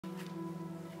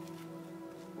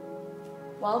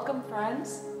Welcome,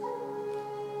 friends.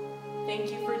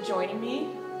 Thank you for joining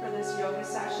me for this yoga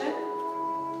session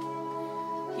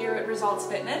here at Results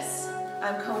Fitness.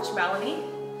 I'm Coach Melanie,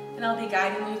 and I'll be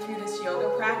guiding you through this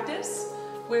yoga practice,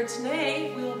 where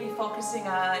today we will be focusing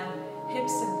on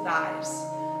hips and thighs.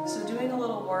 So doing a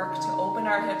little work to open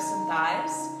our hips and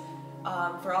thighs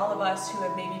for all of us who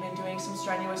have maybe been doing some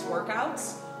strenuous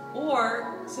workouts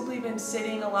or simply been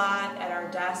sitting a lot at our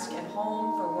desk at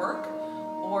home for work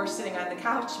or sitting on the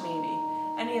couch maybe,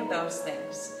 any of those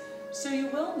things. So you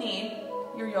will need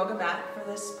your yoga mat for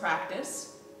this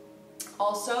practice.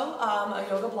 Also, a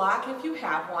yoga block if you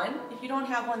have one. If you don't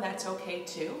have one, that's okay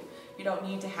too. You don't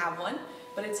need to have one,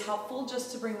 but it's helpful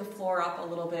just to bring the floor up a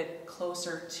little bit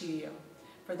closer to you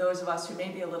for those of us who may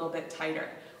be a little bit tighter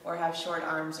or have short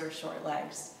arms or short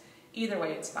legs. Either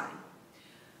way, it's fine.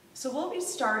 So we'll be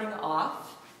starting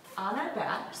off on our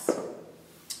backs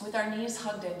with our knees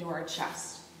hugged into our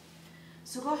chest.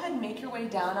 So go ahead and make your way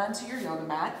down onto your yoga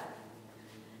mat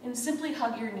and simply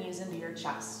hug your knees into your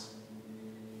chest.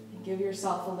 And give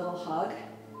yourself a little hug,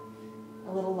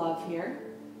 a little love here.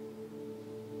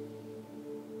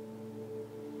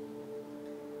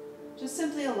 Just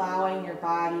simply allowing your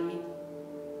body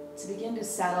to begin to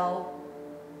settle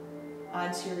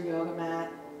onto your yoga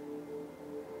mat.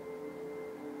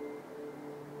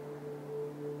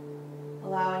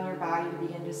 Allowing your body to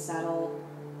begin to settle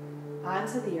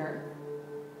onto the earth.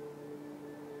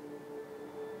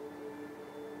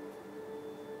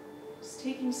 Just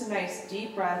taking some nice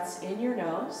deep breaths in your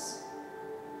nose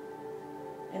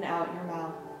and out your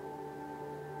mouth.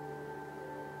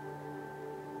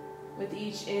 With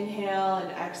each inhale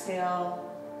and exhale,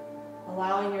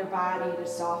 allowing your body to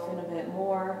soften a bit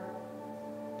more,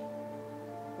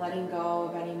 letting go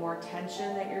of any more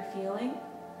tension that you're feeling.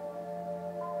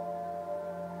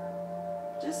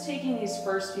 Just taking these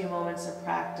first few moments of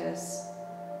practice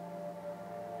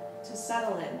to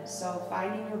settle in. So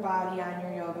finding your body on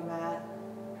your yoga mat,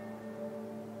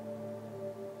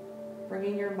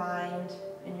 bringing your mind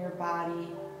and your body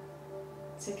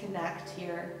to connect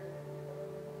here.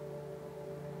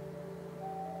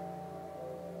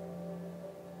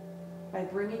 By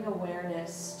bringing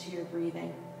awareness to your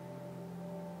breathing.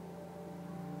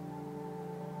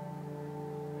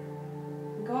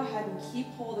 Go ahead and keep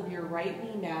hold of your right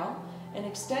knee now and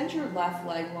extend your left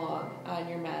leg long on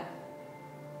your mat.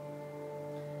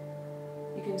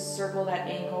 You can circle that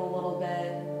ankle a little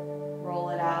bit, roll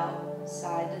it out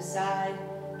side to side,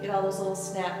 get all those little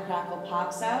snap, crackle,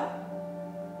 pops out.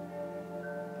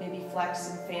 Maybe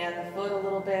flex and fan the foot a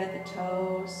little bit, the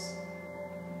toes.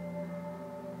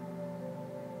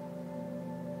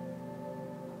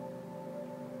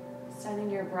 Sending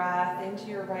your breath into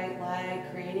your right leg,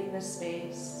 creating the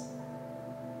space.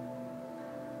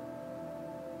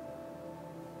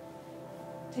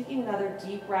 Taking another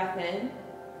deep breath in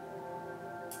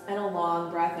and a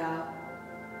long breath out.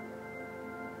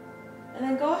 And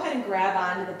then go ahead and grab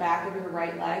onto the back of your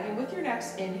right leg, and with your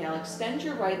next inhale, extend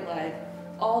your right leg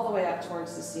all the way up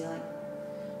towards the ceiling.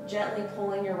 Gently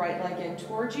pulling your right leg in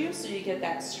towards you so you get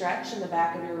that stretch in the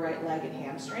back of your right leg and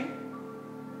hamstring.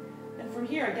 And from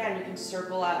here, again, you can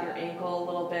circle out your ankle a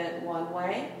little bit one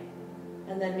way,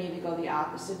 and then maybe go the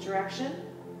opposite direction.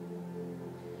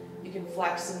 You can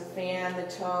flex and fan the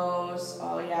toes.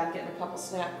 Oh yeah, I'm getting a couple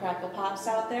snap, crackle, pops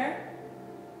out there.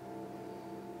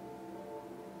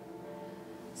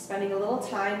 Spending a little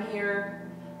time here,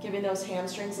 giving those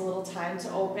hamstrings a little time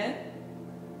to open.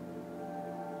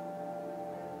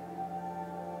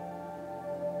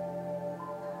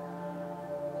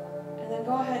 Then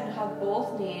go ahead and hug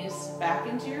both knees back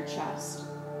into your chest.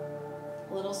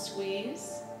 A little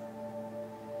squeeze.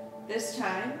 This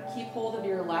time, keep hold of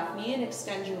your left knee and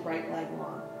extend your right leg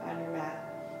long on your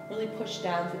mat. Really push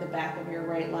down through the back of your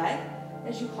right leg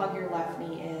as you hug your left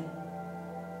knee in.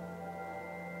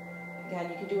 Again,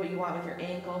 you can do what you want with your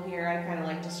ankle here. I kind of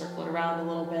like to circle it around a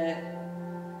little bit.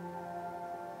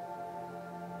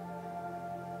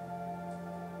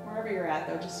 Wherever you're at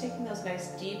though, just taking those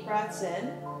nice deep breaths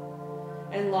in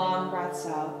and long breaths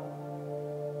out.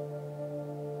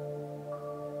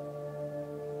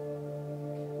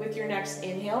 With your next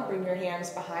inhale, bring your hands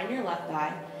behind your left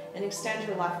thigh and extend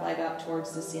your left leg up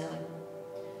towards the ceiling.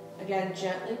 Again,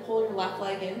 gently pull your left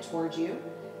leg in towards you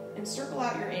and circle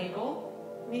out your ankle.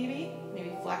 Maybe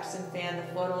flex and fan the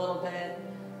foot a little bit.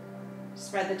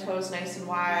 Spread the toes nice and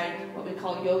wide, what we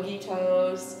call yogi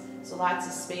toes. So lots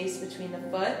of space between the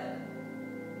foot,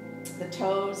 the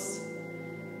toes.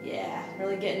 Yeah,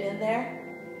 really getting in there.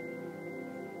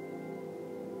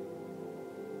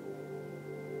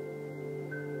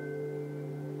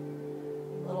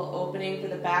 A little opening for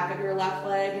the back of your left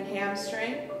leg and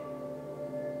hamstring.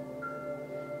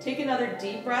 Take another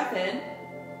deep breath in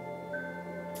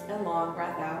and long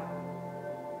breath out.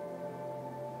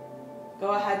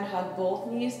 Go ahead and hug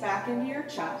both knees back into your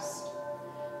chest.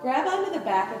 Grab onto the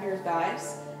back of your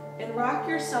thighs and rock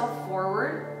yourself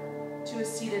forward to a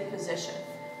seated position.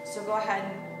 So go ahead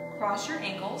and cross your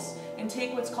ankles and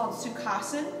take what's called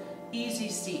Sukhasana, easy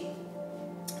seat.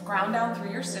 Ground down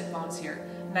through your sit bones here.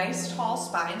 Nice tall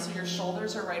spine so your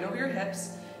shoulders are right over your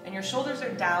hips and your shoulders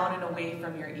are down and away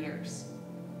from your ears.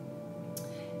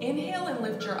 Inhale and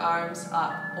lift your arms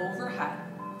up overhead.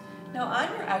 Now on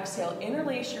your exhale,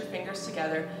 interlace your fingers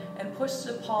together and push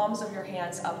the palms of your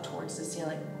hands up towards the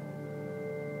ceiling.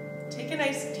 Take a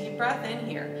nice deep breath in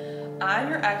here. On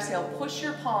your exhale, push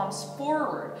your palms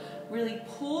forward. Really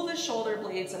pull the shoulder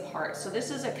blades apart. So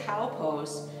this is a cow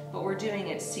pose, but we're doing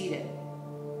it seated.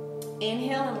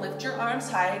 Inhale and lift your arms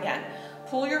high again.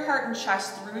 Pull your heart and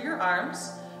chest through your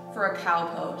arms for a cow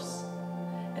pose.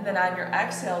 And then on your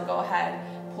exhale, go ahead,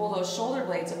 pull those shoulder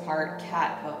blades apart,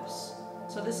 cat pose.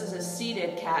 So this is a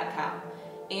seated cat-cow.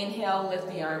 Inhale, lift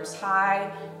the arms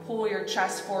high, pull your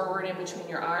chest forward in between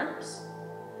your arms.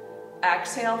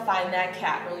 Exhale, find that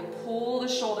cat. Really pull the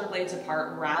shoulder blades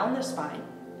apart, round the spine.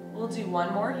 We'll do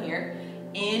one more here.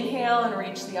 Inhale and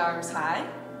reach the arms high.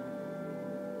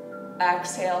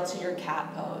 Exhale to your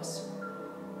cat pose.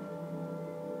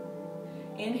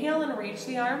 Inhale and reach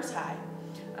the arms high.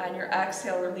 On your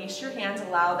exhale, release your hands,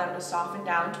 allow them to soften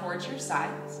down towards your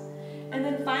sides. And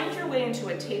then find your way into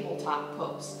a tabletop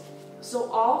pose.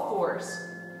 So all fours.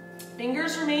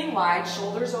 Fingers remain wide,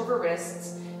 shoulders over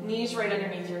wrists, knees right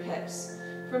underneath your hips.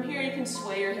 From here you can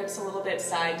sway your hips a little bit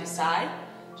side to side,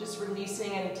 just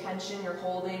releasing any tension you're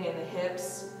holding in the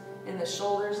hips, in the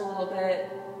shoulders a little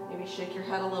bit. Maybe shake your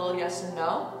head a little, yes and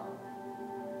no.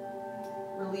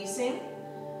 Releasing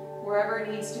wherever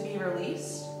it needs to be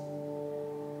released.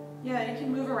 Yeah, you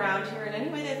can move around here in any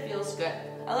way that feels good.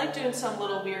 I like doing some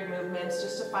little weird movements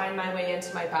just to find my way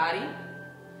into my body.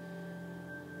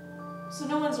 So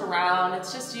no one's around,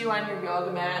 it's just you on your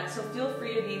yoga mat, so feel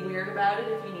free to be weird about it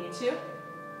if you need to.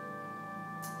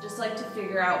 Just like to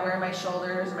figure out where my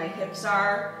shoulders, my hips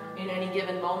are in any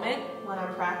given moment when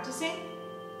I'm practicing.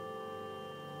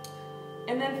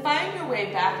 And then find your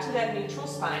way back to that neutral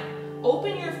spine.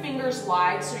 Open your fingers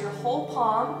wide so your whole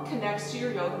palm connects to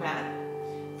your yoga mat.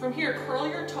 From here, curl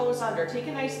your toes under. Take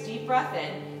a nice deep breath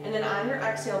in, and then on your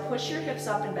exhale, push your hips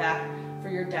up and back for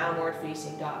your downward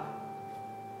facing dog.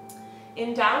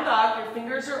 In down dog, your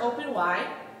fingers are open wide.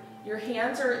 Your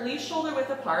hands are at least shoulder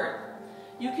width apart.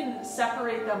 You can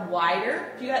separate them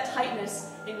wider. If you got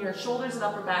tightness in your shoulders and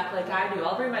upper back like I do,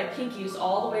 I'll bring my pinkies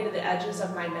all the way to the edges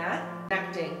of my mat,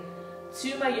 connecting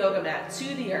to my yoga mat,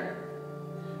 to the earth.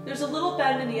 There's a little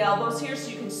bend in the elbows here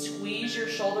so you can squeeze your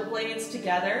shoulder blades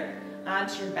together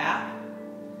onto your back.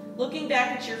 Looking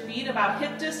back at your feet about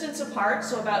hip distance apart,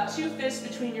 so about 2 fists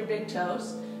between your big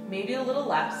toes, maybe a little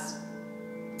less.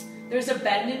 There's a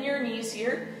bend in your knees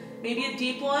here, maybe a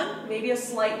deep one, maybe a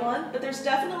slight one, but there's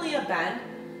definitely a bend,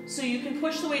 so you can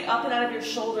push the weight up and out of your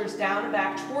shoulders, down and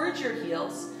back towards your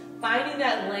heels, finding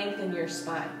that length in your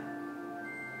spine.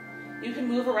 You can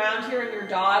move around here in your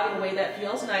dog in a way that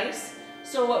feels nice.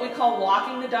 So what we call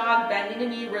walking the dog, bending a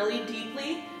knee really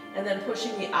deeply, and then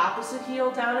pushing the opposite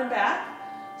heel down and back.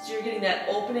 So you're getting that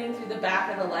opening through the back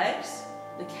of the legs,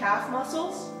 the calf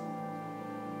muscles.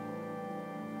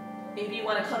 Maybe you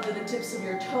want to come to the tips of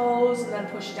your toes and then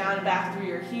push down and back through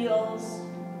your heels.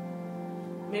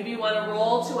 Maybe you want to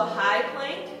roll to a high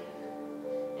plank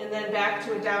and then back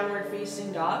to a downward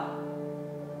facing dog.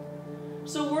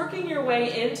 So working your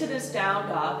way into this down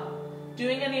dog,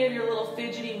 doing any of your little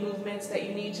fidgety movements that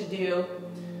you need to do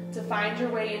to find your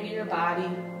way into your body.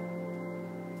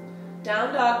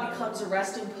 Down dog becomes a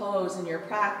resting pose in your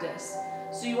practice.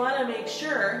 So you want to make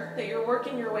sure that you're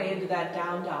working your way into that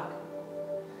down dog,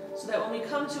 so that when we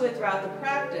come to it throughout the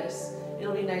practice,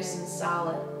 it'll be nice and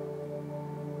solid.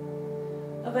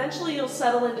 Eventually you'll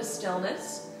settle into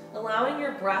stillness, allowing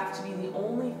your breath to be the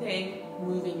only thing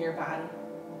moving your body.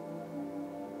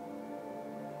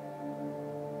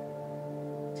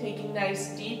 Taking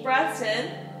nice deep breaths in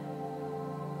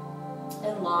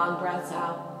and long breaths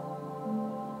out.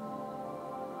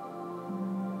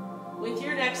 With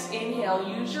your next inhale,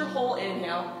 use your whole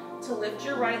inhale to lift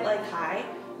your right leg high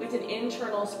with an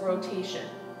internal rotation.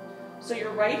 So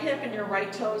your right hip and your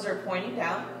right toes are pointing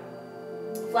down,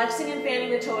 flexing and fanning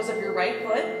the toes of your right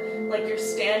foot like you're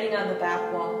standing on the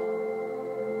back wall.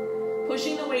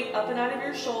 Pushing the weight up and out of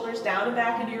your shoulders, down and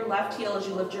back into your left heel as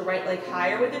you lift your right leg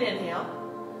higher with an inhale.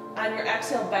 On your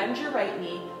exhale, bend your right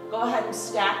knee, Go ahead and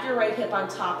stack your right hip on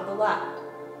top of the left.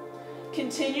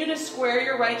 Continue to square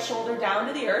your right shoulder down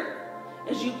to the earth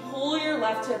as you pull your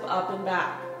left hip up and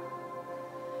back.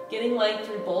 Getting length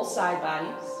through both side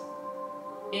bodies.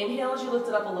 Inhale as you lift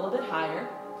it up a little bit higher.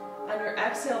 On your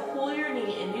exhale, pull your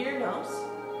knee into your nose.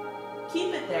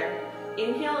 Keep it there.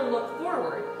 Inhale and look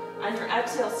forward. On your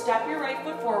exhale, step your right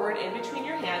foot forward in between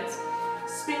your hands.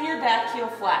 Spin your back heel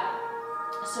flat.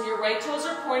 So your right toes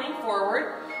are pointing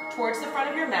forward towards the front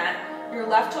of your mat. Your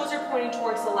left toes are pointing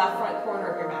towards the left front corner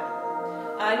of your mat.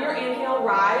 On your inhale,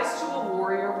 rise to a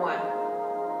warrior one.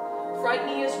 Front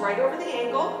knee is right over the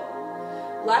ankle.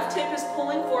 Left hip is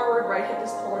pulling forward, right hip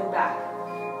is pulling back.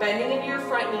 Bending into your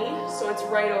front knee so it's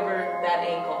right over that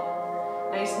ankle.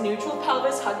 Nice neutral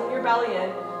pelvis, hugging your belly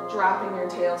in, dropping your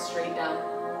tail straight down.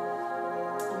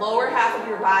 Lower half of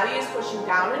your body is pushing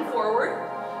down and forward.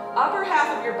 Upper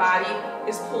half of your body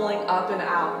is pulling up and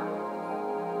out.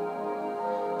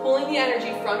 Pulling the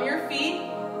energy from your feet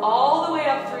all the way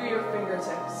up through your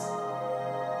fingertips.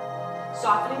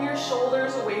 Softening your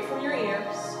shoulders away from your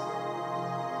ears.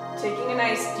 Taking a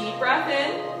nice deep breath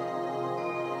in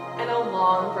and a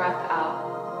long breath out.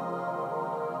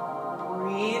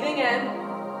 Breathing in,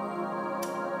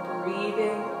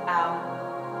 breathing out.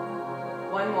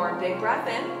 One more big breath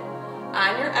in.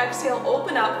 On your exhale,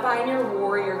 open up, find your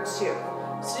warrior two.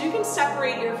 So you can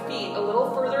separate your feet a little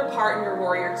further apart in your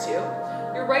warrior two.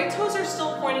 Your right toes are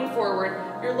still pointing forward.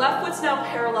 Your left foot's now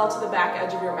parallel to the back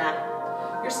edge of your mat.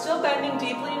 You're still bending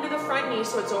deeply into the front knee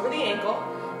so it's over the ankle.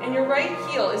 And your right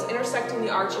heel is intersecting the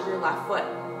arch of your left foot.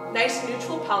 Nice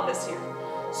neutral pelvis here.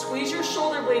 Squeeze your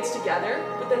shoulder blades together,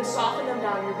 but then soften them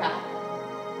down your back.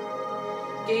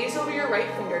 Gaze over your right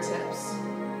fingertips.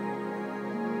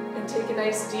 And take a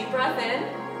nice deep breath in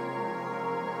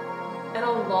and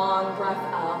a long breath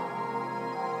out.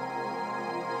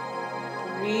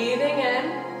 Breathing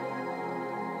in,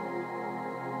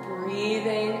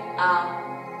 breathing out.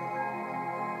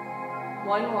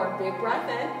 One more big breath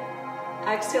in.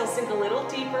 Exhale, sink a little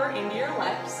deeper into your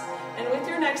legs. And with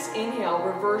your next inhale,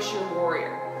 reverse your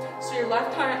warrior. So your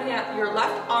left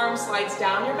arm slides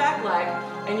down your back leg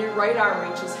and your right arm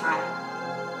reaches high.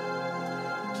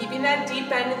 Keeping that deep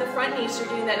bend in the front knee so you're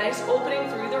getting that nice opening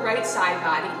through the right side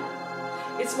body.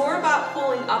 It's more about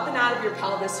pulling up and out of your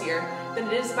pelvis here than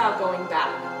it is about going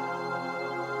back.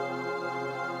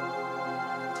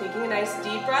 Taking a nice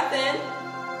deep breath in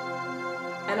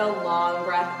and a long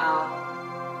breath out.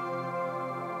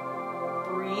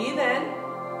 Breathe in,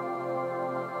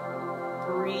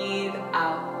 breathe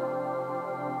out.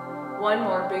 One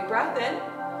more big breath in.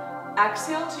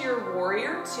 Exhale to your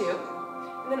warrior two.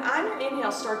 And then on your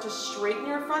inhale, start to straighten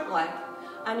your front leg.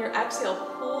 On your exhale,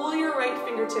 pull your right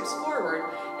fingertips forward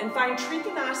and find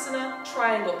Trikonasana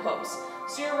triangle pose.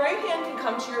 So your right hand can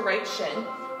come to your right shin,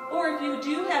 or if you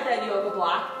do have that yoga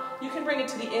block, you can bring it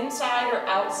to the inside or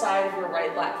outside of your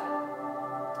right leg.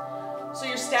 So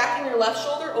you're stacking your left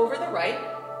shoulder over the right,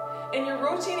 and you're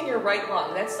rotating your right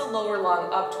lung, that's the lower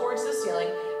lung, up towards the ceiling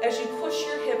as you push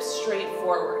your hips straight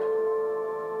forward.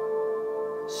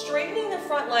 Straightening the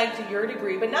front leg to your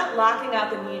degree, but not locking out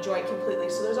the knee joint completely,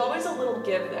 so there's always a little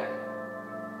give there.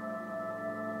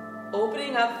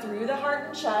 Opening up through the heart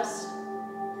and chest,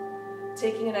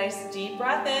 taking a nice deep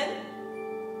breath in,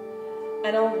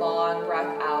 and a long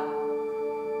breath out.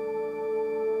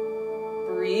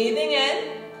 Breathing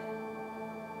in,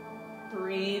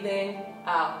 breathing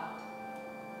out.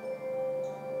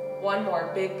 One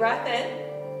more big breath in.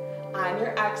 On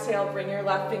your exhale, bring your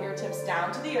left fingertips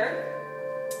down to the earth.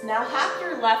 Now hop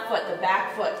your left foot, the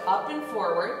back foot, up and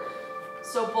forward.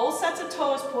 So both sets of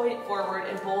toes point forward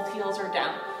and both heels are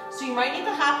down. So you might need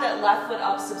to hop that left foot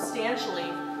up substantially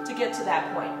to get to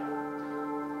that point.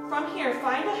 From here,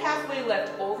 find a halfway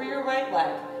lift over your right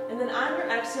leg, and then on your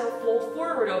exhale, fold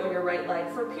forward over your right leg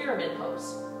for pyramid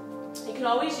pose. You can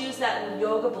always use that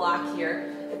yoga block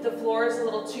here if the floor is a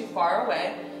little too far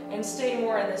away, and stay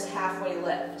more in this halfway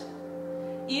lift.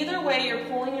 Either way, you're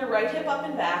pulling your right hip up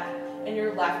and back, and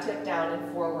your left hip down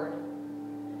and forward.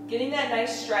 Getting that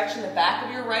nice stretch in the back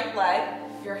of your right leg,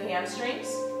 your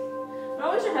hamstrings. But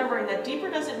always remembering that deeper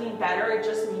doesn't mean better, it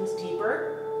just means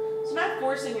deeper. So not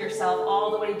forcing yourself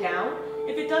all the way down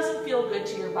if it doesn't feel good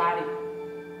to your body.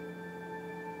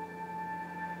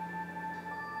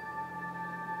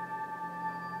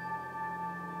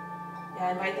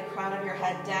 Yeah, invite the crown of your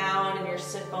head down and your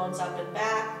sit bones up and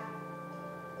back.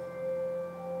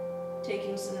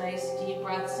 Taking some nice deep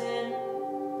breaths in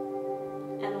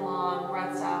and long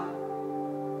breaths out.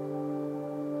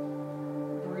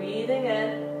 Breathing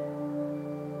in,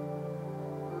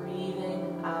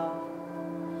 breathing out.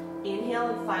 Inhale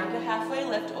and find a halfway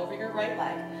lift over your right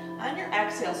leg. On your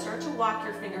exhale, start to walk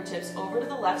your fingertips over to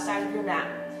the left side of your mat.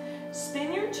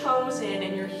 Spin your toes in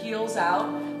and your heels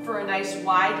out for a nice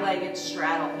wide-legged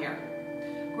straddle here.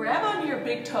 Grab onto your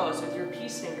big toes with your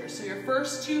peace fingers. So your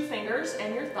first two fingers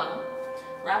and your thumb.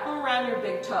 Wrap them around your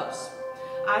big toes.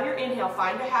 On your inhale,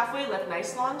 find a halfway lift,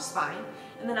 nice long spine.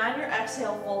 And then on your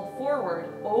exhale, fold forward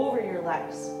over your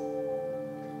legs.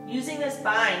 Using this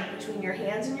bind between your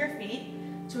hands and your feet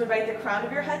to invite the crown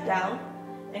of your head down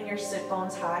and your sit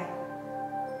bones high.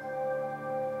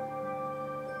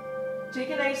 Take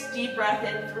a nice deep breath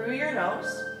in through your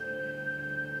nose.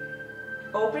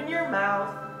 Open your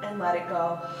mouth and let it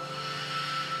go.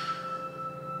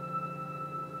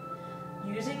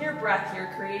 Using your breath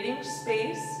here, creating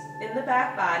space in the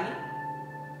back body.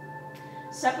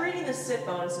 Separating the sit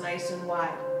bones nice and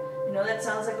wide. I know that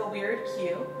sounds like a weird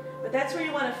cue, but that's where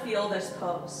you want to feel this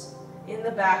pose, in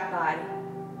the back body.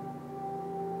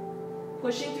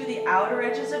 Pushing through the outer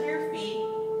edges of your feet,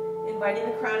 inviting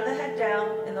the crown of the head down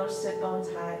and those sit bones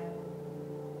high.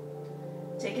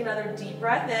 Take another deep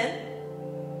breath in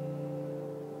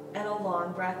and a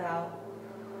long breath out.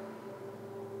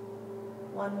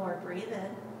 One more, breathe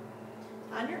in.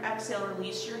 On your exhale,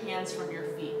 release your hands from your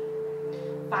feet.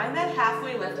 Find that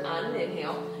halfway lift on an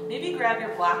inhale. Maybe grab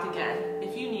your block again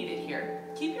if you need it here.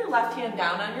 Keep your left hand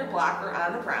down on your block or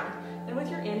on the ground. And with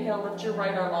your inhale, lift your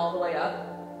right arm all the way up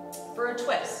for a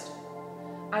twist.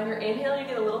 On your inhale, you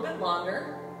get a little bit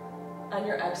longer. On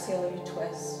your exhale, you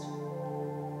twist.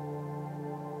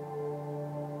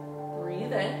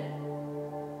 Breathe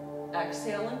in.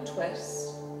 Exhale and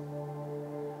twist.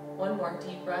 One more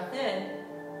deep breath in.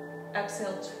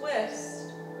 Exhale,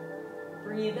 twist.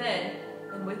 Breathe in.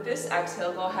 And with this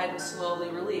exhale, go ahead and slowly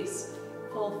release.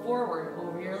 Fold forward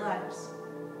over your legs.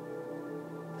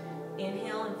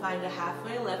 Inhale and find a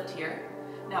halfway lift here.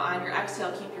 Now on your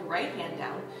exhale, keep your right hand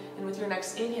down. And with your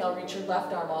next inhale, reach your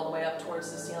left arm all the way up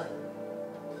towards the ceiling.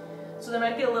 So there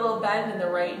might be a little bend in the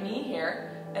right knee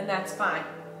here, and that's fine.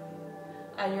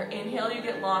 On your inhale, you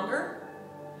get longer.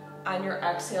 On your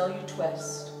exhale, you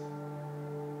twist.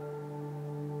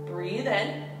 Breathe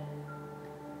in.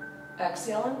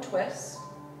 Exhale and twist.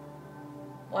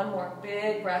 One more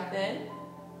big breath in.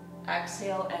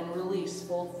 Exhale and release.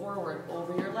 Fold forward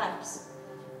over your legs.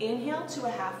 Inhale to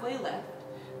a halfway lift.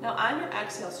 Now on your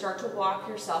exhale, start to walk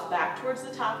yourself back towards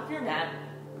the top of your mat.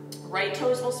 Right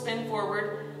toes will spin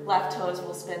forward, left toes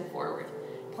will spin forward.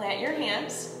 Plant your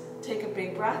hands, take a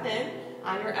big breath in.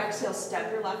 On your exhale,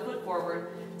 step your left foot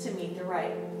forward to meet the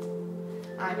right.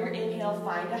 On your inhale,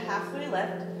 find a halfway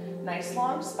lift, nice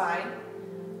long spine.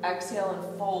 Exhale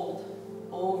and fold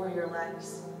over your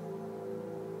legs.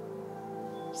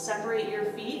 Separate your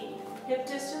feet, hip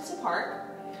distance apart.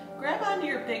 Grab onto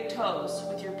your big toes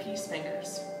with your peace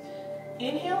fingers.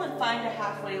 Inhale and find a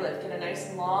halfway lift. Get a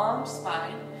nice long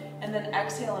spine. And then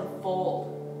exhale and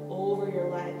fold over your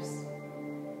legs.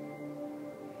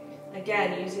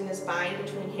 Again, using this bind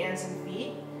between hands and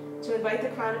feet to invite the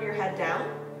crown of your head down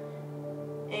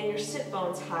and your sit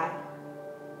bones high.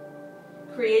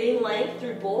 Creating length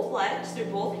through both legs, through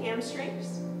both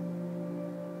hamstrings.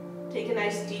 Take a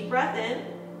nice deep breath in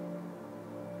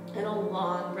and a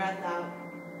long breath out.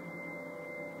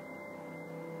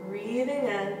 Breathing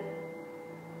in,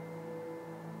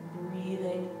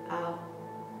 breathing out.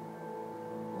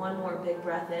 One more big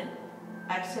breath in.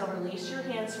 Exhale, release your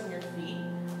hands from your feet.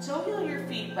 Toe heel your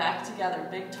feet back together.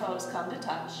 Big toes come to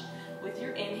touch. With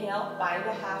your inhale, find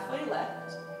a halfway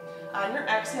lift. On your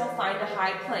exhale, find a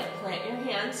high plank. Plant your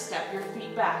hands, step your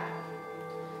feet back.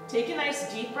 Take a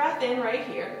nice deep breath in right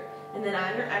here. And then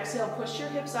on your exhale, push your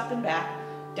hips up and back.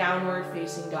 Downward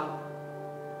facing dog.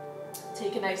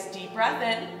 Take a nice deep breath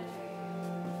in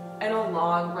and a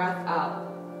long breath out.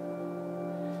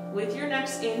 With your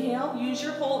next inhale, use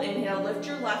your whole inhale, lift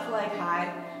your left leg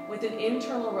high with an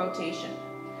internal rotation.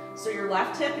 So your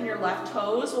left hip and your left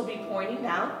toes will be pointing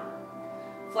down,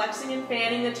 flexing and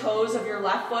fanning the toes of your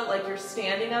left foot like you're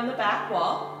standing on the back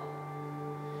wall.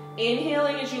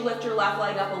 Inhaling as you lift your left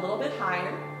leg up a little bit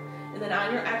higher. And then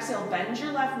on your exhale, bend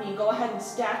your left knee. Go ahead and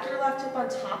stack your left hip on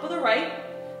top of the right.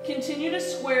 Continue to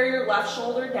square your left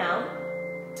shoulder down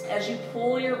as you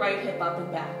pull your right hip up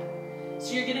and back.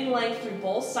 So you're getting length through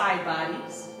both side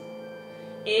bodies.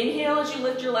 Inhale as you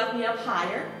lift your left knee up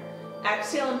higher.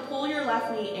 Exhale and pull your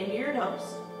left knee into your nose.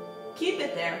 Keep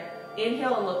it there.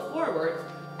 Inhale and look forward.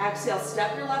 Exhale,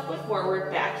 step your left foot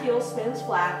forward. Back heel spins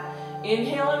flat.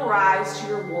 Inhale and rise to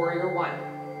your warrior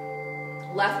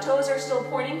one. Left toes are still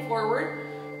pointing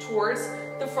forward towards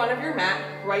the front of your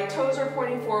mat. Right toes are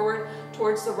pointing forward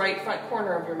towards the right front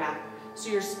corner of your mat. So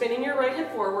you're spinning your right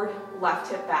hip forward,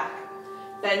 left hip back.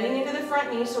 Bending into the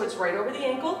front knee so it's right over the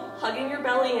ankle, hugging your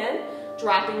belly in,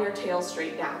 dropping your tail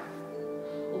straight down.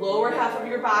 Lower half of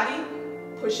your body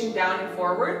pushing down and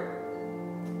forward.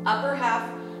 Upper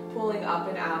half pulling up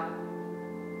and out.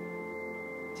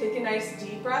 Take a nice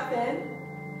deep breath in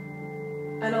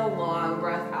and a long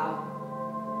breath out.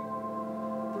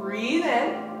 Breathe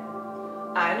in.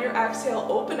 On your exhale,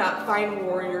 open up, find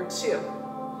warrior two.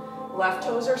 Left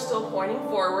toes are still pointing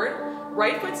forward.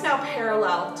 Right foot's now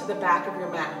parallel to the back of your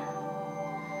mat.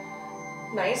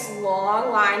 Nice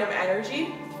long line of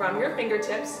energy from your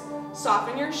fingertips.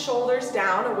 Soften your shoulders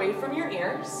down away from your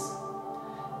ears.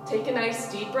 Take a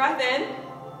nice deep breath in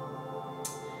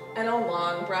and a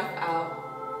long breath out.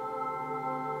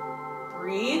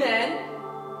 Breathe in.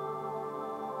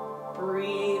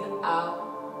 Breathe out.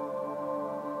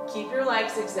 Keep your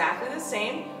legs exactly the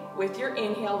same. With your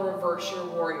inhale, reverse your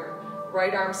warrior.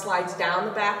 Right arm slides down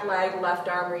the back leg, left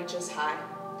arm reaches high.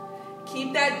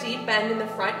 Keep that deep bend in the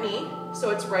front knee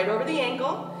so it's right over the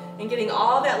ankle and getting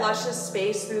all that luscious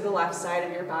space through the left side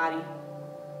of your body.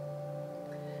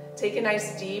 Take a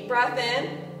nice deep breath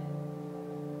in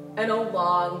and a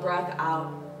long breath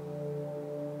out.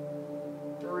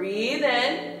 Breathe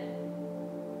in.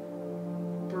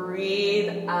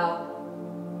 Breathe out.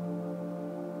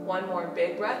 One more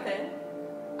big breath in.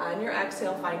 On your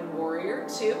exhale, find warrior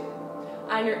two.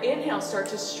 On your inhale, start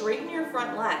to straighten your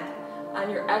front leg. On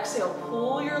your exhale,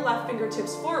 pull your left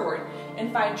fingertips forward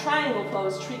and find triangle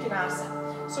pose,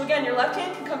 Trikonasana. So again, your left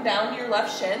hand can come down to your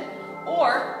left shin,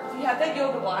 or if you have that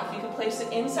yoga block, you can place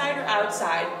it inside or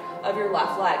outside of your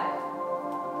left leg.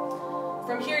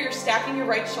 From here, you're stacking your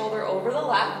right shoulder over the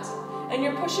left, and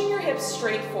you're pushing your hips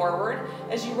straight forward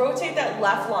as you rotate that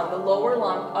left lung, the lower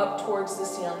lung, up towards the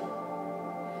ceiling.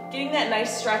 Getting that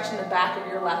nice stretch in the back of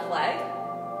your left leg.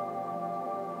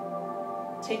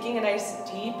 Taking a nice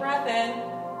deep breath in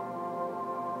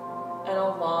and a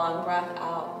long breath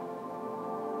out.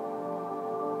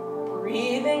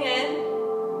 Breathing in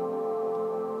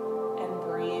and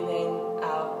breathing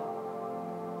out.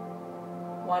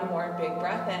 One more big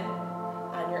breath in.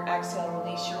 On your exhale,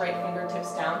 release your right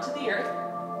fingertips down to the earth.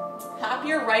 Hop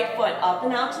your right foot up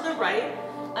and out to the right,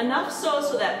 enough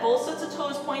so that both sets of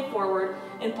toes point forward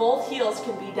and both heels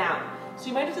can be down. So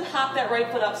you might have to hop that right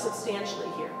foot up substantially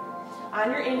here. On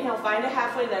your inhale, find a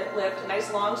halfway lift, a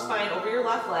nice long spine over your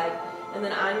left leg, and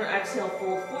then on your exhale,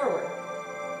 fold forward.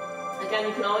 Again,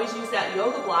 you can always use that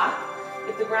yoga block.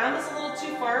 If the ground is a little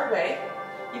too far away,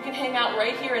 you can hang out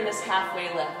right here in this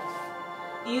halfway lift.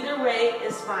 Either way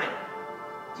is fine.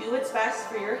 Do what's best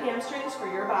for your hamstrings, for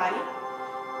your body.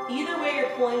 Either way,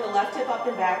 you're pulling the left hip up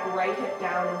and back, the right hip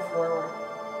down and forward.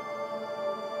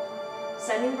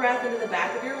 Sending breath into the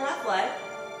back of your left leg.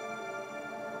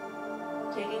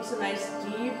 Taking some nice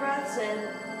deep breaths in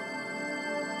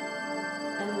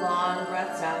and long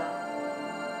breaths out.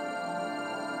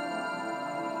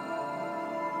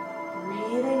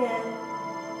 Breathing in,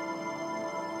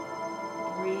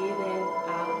 breathing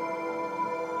out.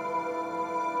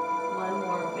 One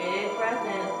more big breath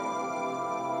in,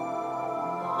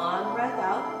 long breath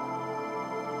out.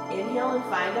 Inhale and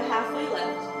find a halfway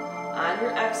lift. On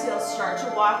your exhale, start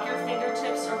to walk your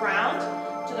fingertips around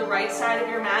to the right side of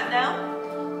your mat now.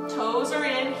 Toes are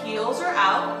in, heels are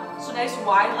out. So nice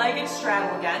wide-legged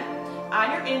straddle again.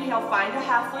 On your inhale, find a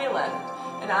halfway lift.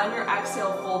 And on your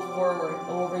exhale, fold forward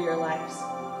over your legs.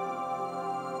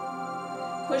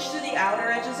 Push through the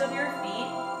outer edges of your feet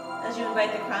as you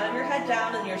invite the crown of your head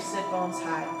down and your sit bones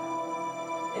high.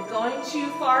 If going too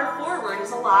far forward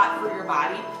is a lot for your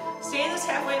body, stay in this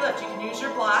halfway lift. You can use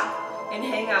your block and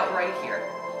hang out right here.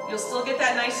 You'll still get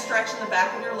that nice stretch in the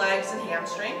back of your legs and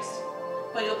hamstrings,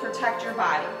 but you'll protect your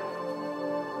body.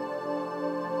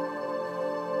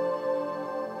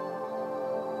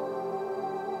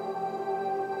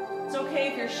 It's okay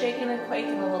if you're shaking and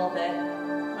quaking a little bit.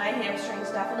 My hamstrings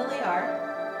definitely are.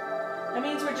 That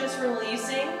means we're just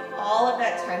releasing all of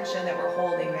that tension that we're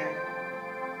holding there.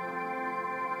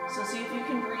 So see if you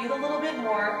can breathe a little bit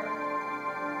more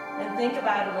and think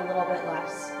about it a little bit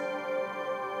less.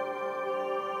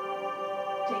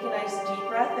 Take a nice deep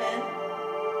breath in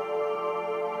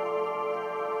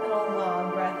and a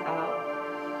long breath out.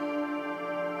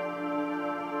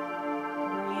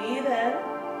 Breathe in.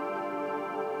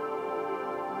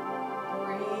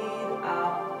 Breathe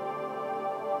out.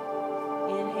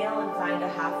 Inhale and find a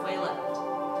halfway lift.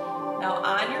 Now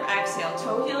on your exhale,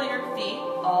 toe heel your feet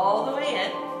all the way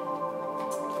in.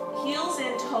 Heels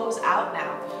in, toes out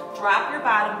now. Drop your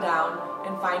bottom down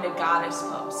and find a goddess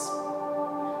pose.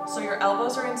 So your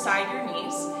elbows are inside your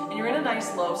knees and you're in a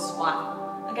nice low squat.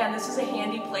 Again, this is a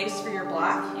handy place for your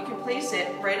block. You can place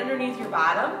it right underneath your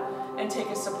bottom and take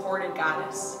a supported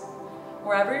goddess.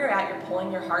 Wherever you're at, you're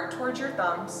pulling your heart towards your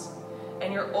thumbs,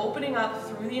 and you're opening up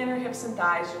through the inner hips and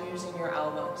thighs using your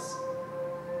elbows.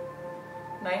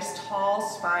 Nice tall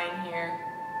spine here.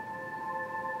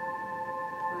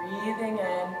 Breathing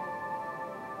in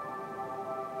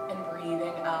and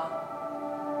breathing out.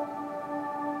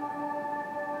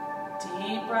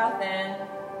 Deep breath in.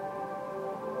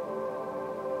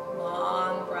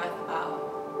 Long breath out.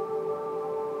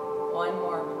 One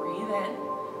more. Breathe in.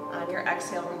 On your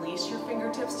exhale, release your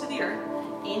fingertips to the earth.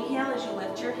 Inhale as you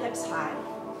lift your hips high.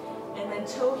 And then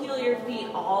toe heel your feet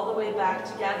all the way back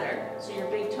together so your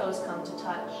big toes come to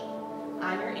touch.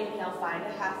 On your inhale, find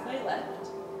a halfway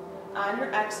lift. On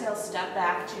your exhale, step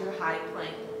back to your high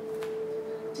plank.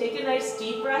 Take a nice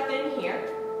deep breath in here.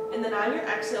 And then on your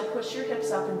exhale, push your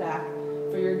hips up and back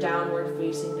for your downward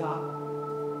facing dog.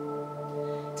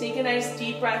 Take a nice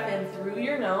deep breath in through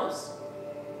your nose.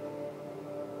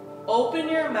 Open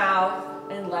your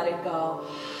mouth and let it go.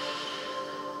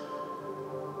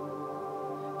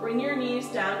 Bring your knees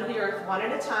down to the earth one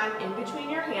at a time in between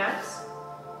your hands.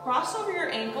 Cross over your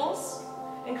ankles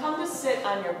and come to sit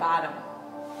on your bottom.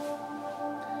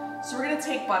 So we're going to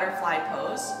take butterfly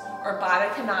pose or Baddha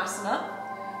Konasana.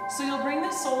 So you'll bring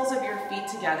the soles of your feet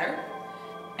together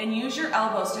and use your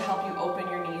elbows to help you open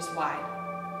your knees wide.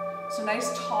 So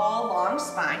nice tall long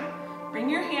spine. Bring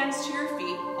your hands to your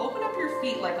feet. Open up your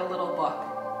feet like a little book.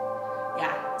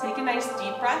 Yeah, take a nice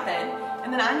deep breath in,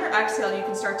 and then on your exhale you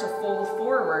can start to fold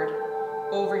forward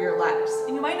over your legs.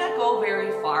 And you might not go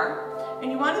very far, and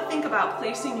you want to think about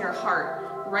placing your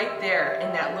heart right there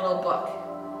in that little book.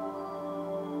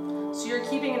 So you're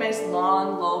keeping a nice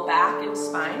long low back and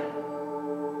spine.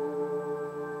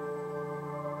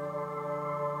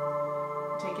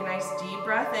 Take a nice deep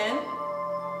breath in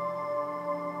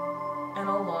and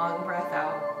a long breath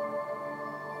out.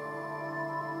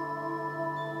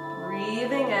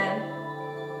 Breathing in,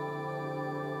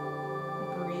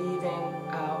 breathing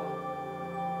out.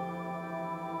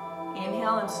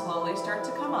 Inhale and slowly start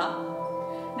to come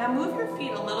up. Now move your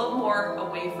feet a little more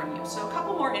away from you, so a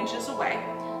couple more inches away.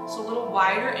 So a little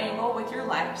wider angle with your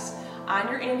legs. On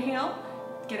your inhale,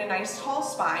 get a nice tall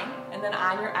spine, and then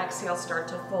on your exhale, start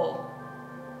to fold.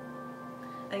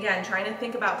 Again, trying to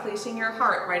think about placing your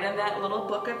heart right in that little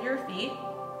book of your feet.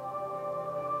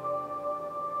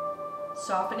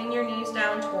 Softening your knees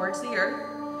down towards the earth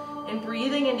and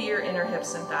breathing into your inner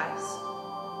hips and thighs.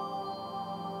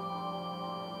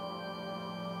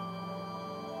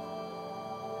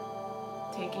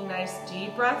 Taking nice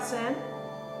deep breaths in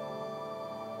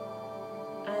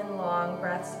and long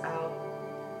breaths out.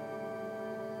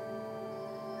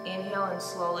 Inhale and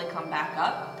slowly come back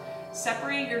up.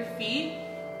 Separate your feet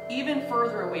even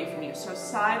further away from you. So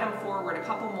slide them forward a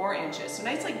couple more inches. So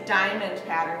nice like diamond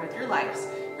pattern with your legs.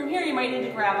 From here you might need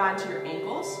to grab onto your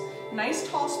ankles. Nice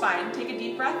tall spine. Take a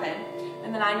deep breath in.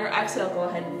 And then on your exhale, go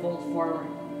ahead and fold forward.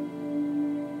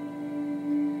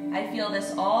 I feel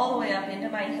this all the way up into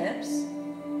my hips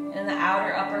and the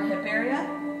outer upper hip area.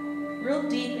 Real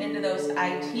deep into those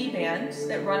IT bands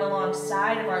that run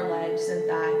alongside of our legs and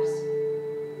thighs.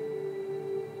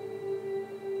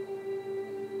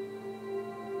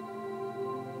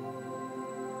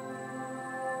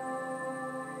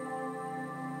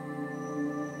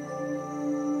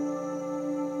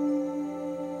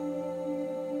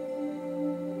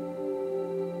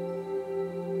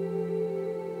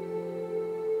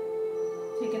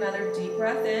 Take another deep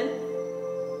breath in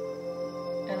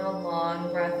and a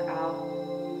long breath out.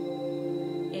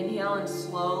 Inhale and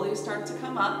slowly start to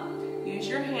come up. Use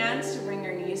your hands to bring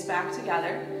your knees back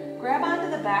together. Grab onto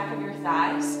the back of your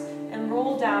thighs and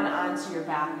roll down onto your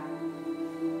back.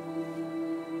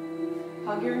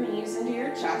 Hug your knees into your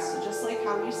chest, so just like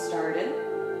how we started.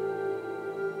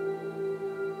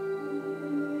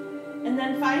 And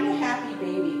then find a happy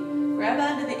baby. Grab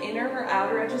onto the inner or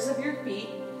outer edges of your feet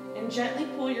and gently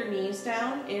pull your knees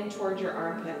down in toward your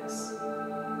armpits.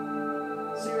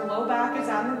 So your low back is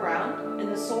on the ground and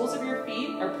the soles of your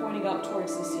feet are pointing up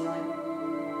towards the ceiling.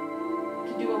 You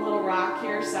can do a little rock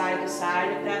here side to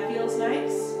side if that feels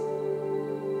nice.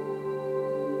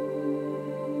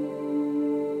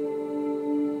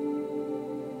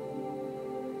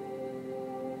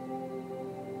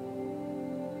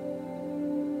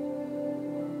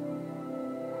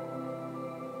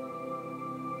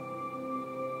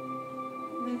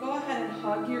 Go ahead and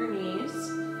hug your knees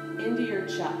into your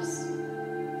chest.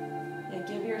 And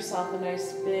give yourself a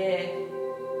nice big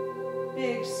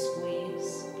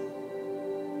squeeze.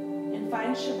 And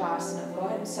find Shavasana. Go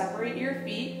ahead and separate your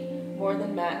feet more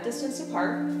than mat distance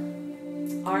apart.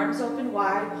 Arms open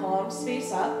wide, palms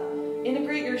face up.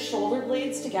 Integrate your shoulder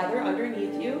blades together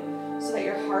underneath you so that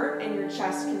your heart and your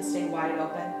chest can stay wide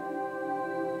open.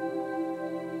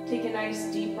 Take a nice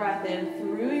deep breath in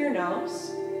through your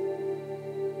nose.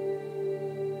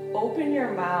 Open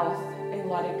your mouth and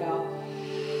let it go.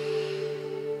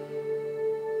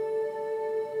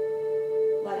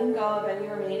 Letting go of any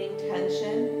remaining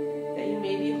tension that you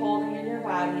may be holding in your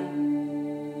body.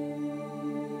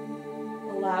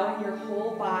 Allowing your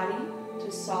whole body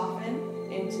to soften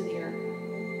into the earth.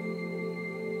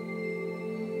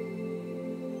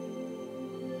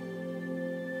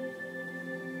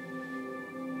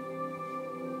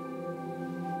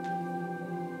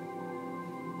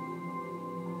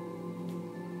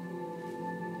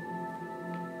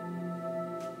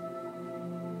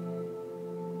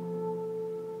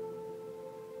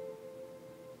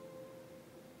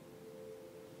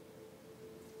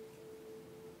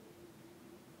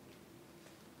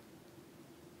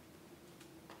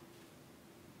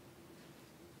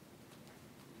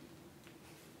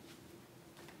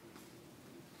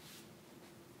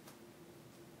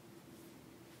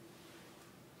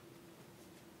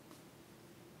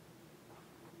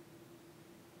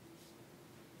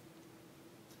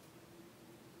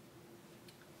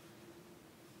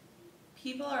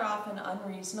 People are often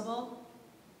unreasonable,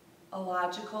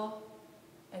 illogical,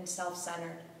 and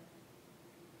self-centered.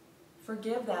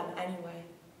 Forgive them anyway.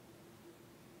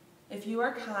 If you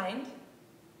are kind,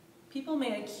 people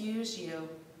may accuse you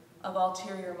of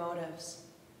ulterior motives.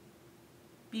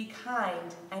 Be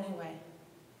kind anyway.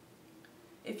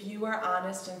 If you are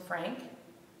honest and frank,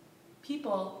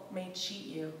 people may cheat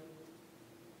you.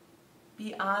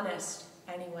 Be honest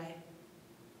anyway.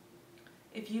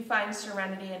 If you find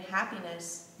serenity and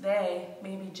happiness, they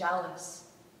may be jealous.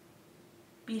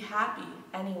 Be happy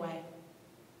anyway.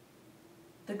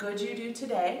 The good you do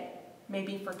today may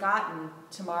be forgotten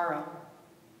tomorrow.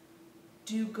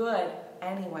 Do good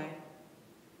anyway.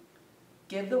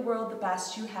 Give the world the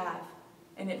best you have,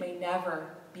 and it may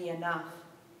never be enough.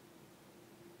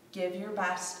 Give your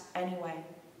best anyway.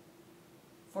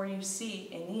 For you see,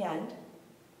 in the end,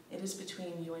 it is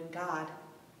between you and God.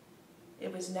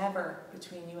 It was never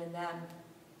between you and them,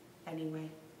 anyway.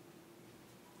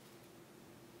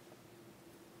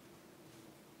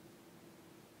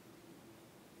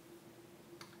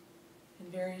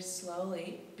 And very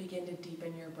slowly, begin to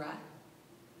deepen your breath.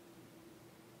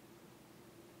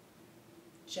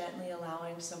 Gently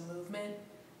allowing some movement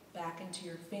back into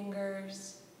your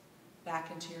fingers, back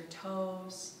into your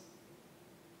toes.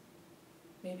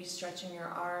 Maybe stretching your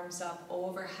arms up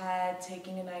overhead,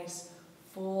 taking a nice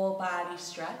full body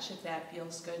stretch if that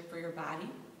feels good for your body.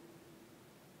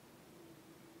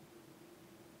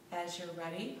 As you're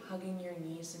ready, hugging your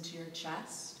knees into your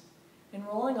chest and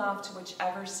rolling off to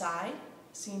whichever side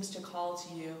seems to call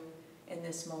to you in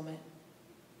this moment.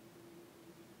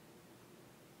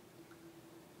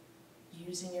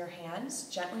 Using your hands,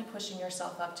 gently pushing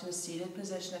yourself up to a seated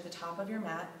position at the top of your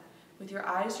mat with your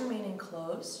eyes remaining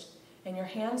closed and your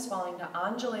hands falling to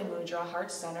Anjali Mudra,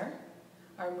 heart center,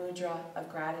 our mudra of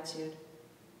gratitude.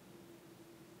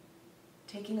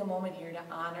 Taking a moment here to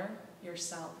honor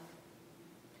yourself.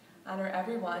 Honor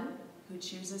everyone who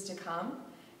chooses to come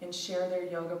and share their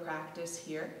yoga practice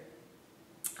here.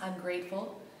 I'm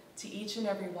grateful to each and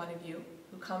every one of you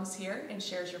who comes here and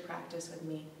shares your practice with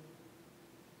me.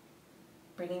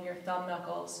 Bringing your thumb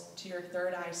knuckles to your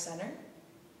third eye center.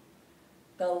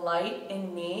 The light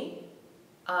in me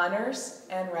honors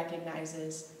and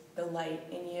recognizes the light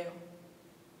in you.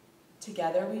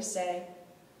 Together we say,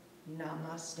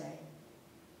 Namaste.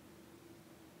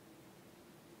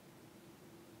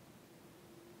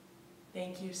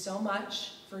 Thank you so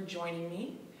much for joining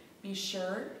me. Be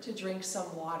sure to drink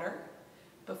some water.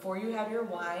 Before you have your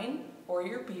wine or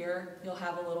your beer, you'll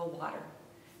have a little water.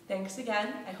 Thanks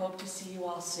again. I hope to see you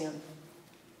all soon.